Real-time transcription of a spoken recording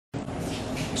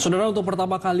Saudara, untuk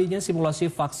pertama kalinya simulasi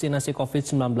vaksinasi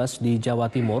Covid-19 di Jawa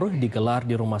Timur digelar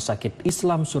di Rumah Sakit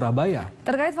Islam Surabaya.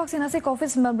 Terkait vaksinasi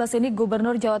Covid-19 ini,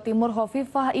 Gubernur Jawa Timur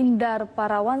Hovifah Indar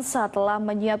Parawansa telah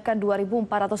menyiapkan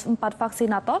 2.404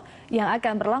 vaksinator yang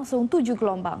akan berlangsung 7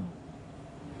 gelombang.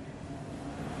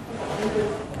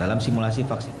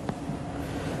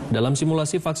 Dalam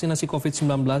simulasi vaksinasi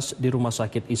Covid-19 di Rumah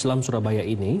Sakit Islam Surabaya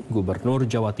ini, Gubernur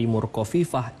Jawa Timur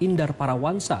Hovifah Indar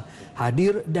Parawansa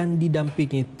hadir dan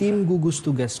didampingi tim gugus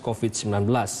tugas Covid-19.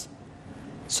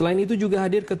 Selain itu juga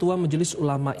hadir Ketua Majelis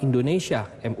Ulama Indonesia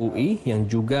 (MUI) yang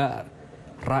juga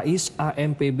Rais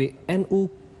AMPB NU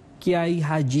Kiai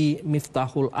Haji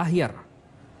Miftahul Ahyar.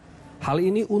 Hal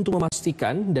ini untuk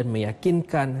memastikan dan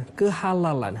meyakinkan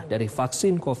kehalalan dari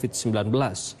vaksin Covid-19.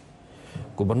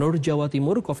 Gubernur Jawa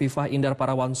Timur Hovifah Indar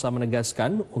Parawansa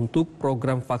menegaskan untuk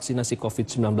program vaksinasi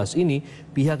Covid-19 ini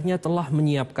pihaknya telah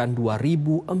menyiapkan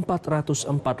 2.404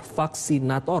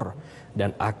 vaksinator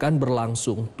dan akan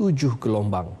berlangsung 7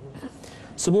 gelombang.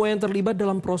 Semua yang terlibat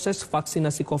dalam proses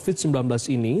vaksinasi Covid-19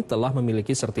 ini telah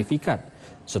memiliki sertifikat.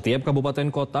 Setiap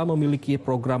kabupaten kota memiliki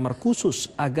programmer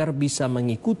khusus agar bisa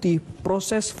mengikuti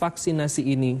proses vaksinasi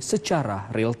ini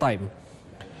secara real time.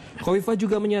 Hovifah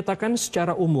juga menyatakan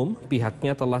secara umum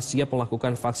pihaknya telah siap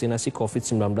melakukan vaksinasi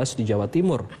Covid-19 di Jawa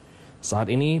Timur. Saat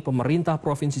ini pemerintah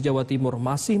Provinsi Jawa Timur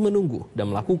masih menunggu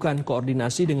dan melakukan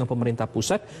koordinasi dengan pemerintah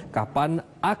pusat kapan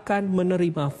akan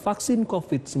menerima vaksin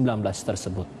Covid-19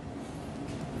 tersebut.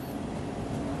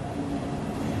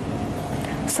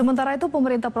 Sementara itu,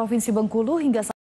 pemerintah Provinsi Bengkulu hingga